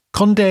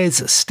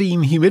Condé's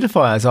steam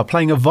humidifiers are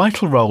playing a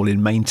vital role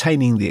in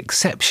maintaining the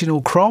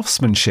exceptional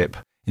craftsmanship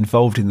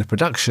involved in the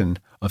production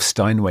of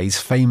Steinway's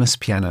famous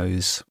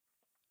pianos.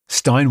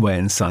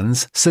 Steinway &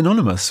 Sons,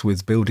 synonymous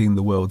with building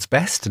the world's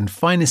best and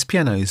finest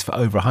pianos for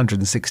over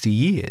 160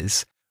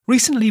 years,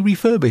 recently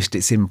refurbished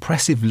its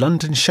impressive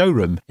London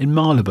showroom in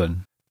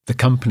Marylebone. The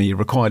company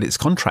required its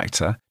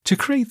contractor to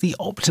create the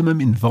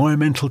optimum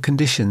environmental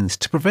conditions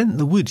to prevent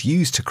the wood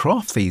used to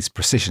craft these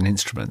precision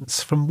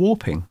instruments from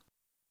warping.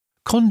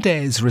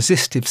 Condé's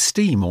resistive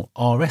steam or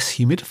RS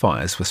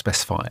humidifiers were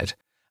specified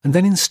and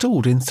then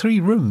installed in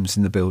 3 rooms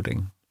in the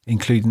building,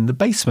 including the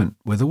basement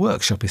where the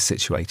workshop is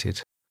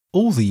situated.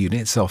 All the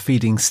units are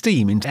feeding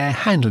steam into air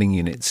handling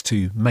units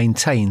to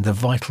maintain the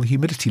vital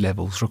humidity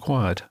levels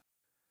required.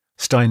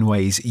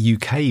 Steinway's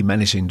UK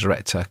Managing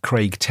Director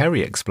Craig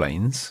Terry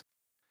explains,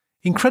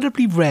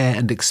 "Incredibly rare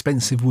and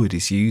expensive wood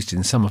is used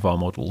in some of our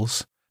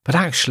models, but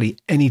actually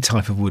any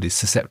type of wood is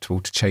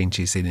susceptible to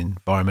changes in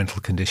environmental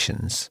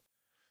conditions.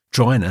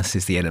 Dryness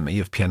is the enemy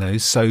of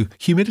pianos, so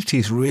humidity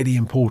is really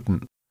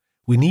important.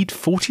 We need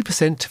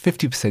 40% to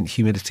 50%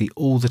 humidity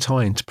all the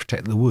time to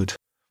protect the wood,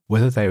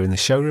 whether they are in the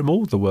showroom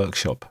or the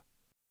workshop."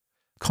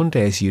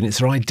 Condé's units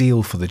are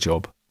ideal for the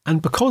job,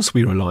 and because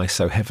we rely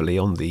so heavily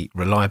on the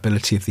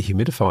reliability of the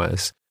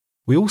humidifiers,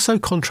 we also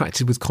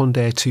contracted with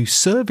Condé to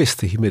service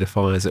the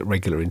humidifiers at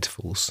regular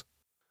intervals.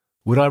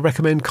 Would I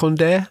recommend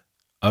Condé?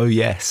 Oh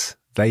yes,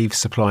 they've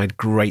supplied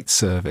great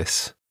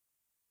service.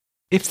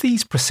 If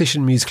these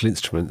precision musical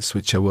instruments,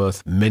 which are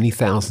worth many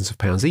thousands of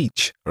pounds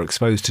each, are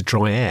exposed to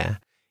dry air,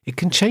 it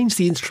can change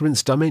the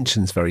instrument's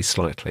dimensions very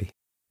slightly.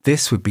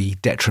 This would be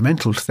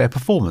detrimental to their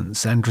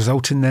performance and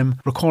result in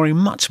them requiring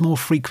much more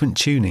frequent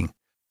tuning,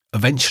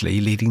 eventually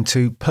leading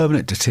to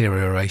permanent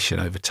deterioration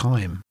over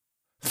time.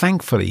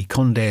 Thankfully,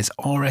 Condé's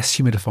RS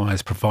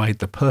humidifiers provide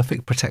the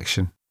perfect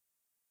protection.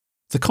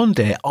 The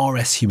Condé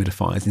RS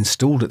humidifiers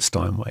installed at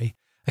Steinway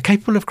are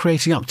capable of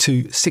creating up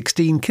to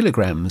 16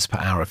 kilograms per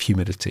hour of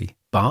humidity,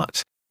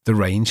 but the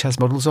range has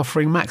models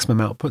offering maximum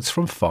outputs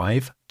from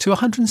 5 to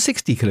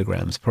 160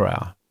 kilograms per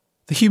hour.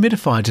 The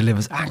humidifier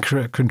delivers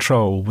accurate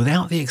control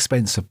without the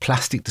expense of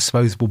plastic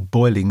disposable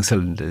boiling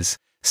cylinders,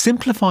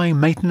 simplifying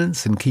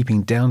maintenance and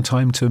keeping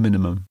downtime to a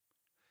minimum.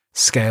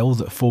 Scale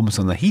that forms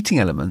on the heating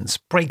elements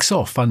breaks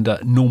off under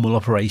normal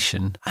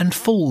operation and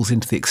falls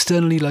into the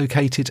externally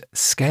located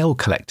scale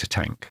collector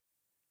tank.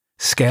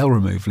 Scale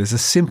removal is a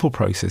simple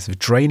process of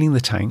draining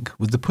the tank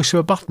with the push of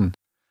a button,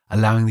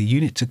 allowing the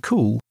unit to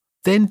cool,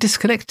 then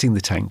disconnecting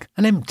the tank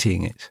and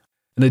emptying it.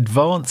 An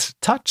advanced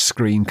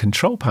touchscreen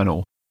control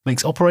panel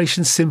makes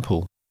operations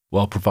simple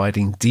while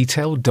providing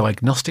detailed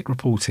diagnostic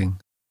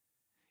reporting.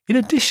 In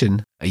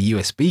addition, a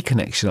USB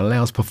connection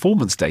allows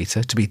performance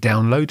data to be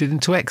downloaded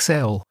into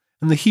Excel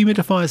and the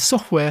humidifier's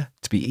software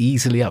to be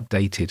easily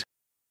updated.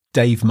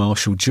 Dave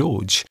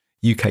Marshall-George,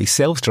 UK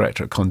Sales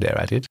Director at Condé,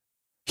 added,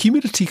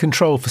 "Humidity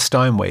control for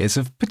Steinway is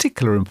of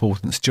particular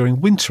importance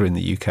during winter in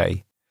the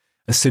UK.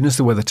 As soon as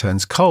the weather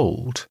turns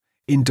cold,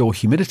 indoor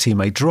humidity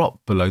may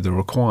drop below the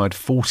required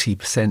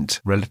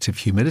 40% relative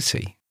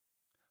humidity.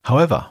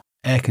 However,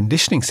 air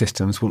conditioning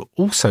systems will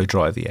also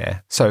dry the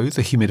air, so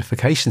the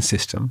humidification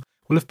system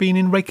will have been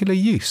in regular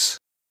use.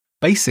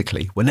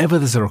 Basically, whenever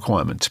there's a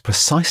requirement to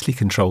precisely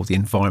control the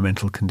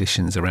environmental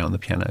conditions around the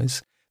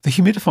pianos, the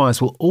humidifiers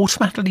will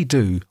automatically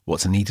do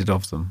what's needed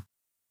of them.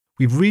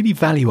 We really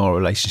value our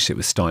relationship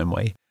with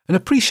Steinway and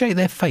appreciate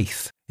their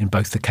faith in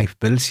both the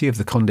capability of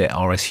the Condé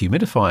RS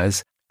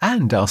humidifiers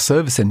and our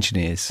service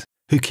engineers,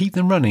 who keep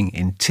them running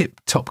in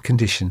tip-top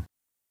condition.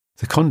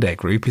 The Condé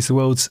Group is the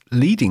world's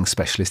leading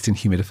specialist in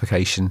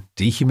humidification,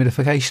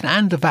 dehumidification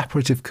and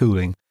evaporative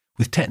cooling,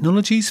 with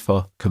technologies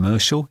for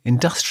commercial,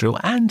 industrial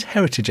and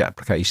heritage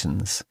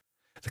applications.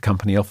 The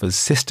company offers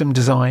system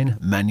design,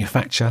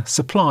 manufacture,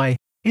 supply,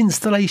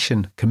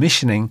 installation,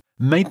 commissioning,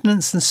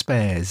 maintenance and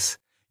spares.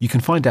 You can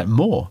find out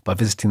more by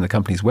visiting the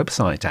company's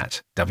website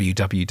at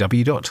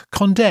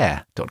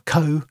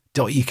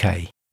www.condair.co.uk.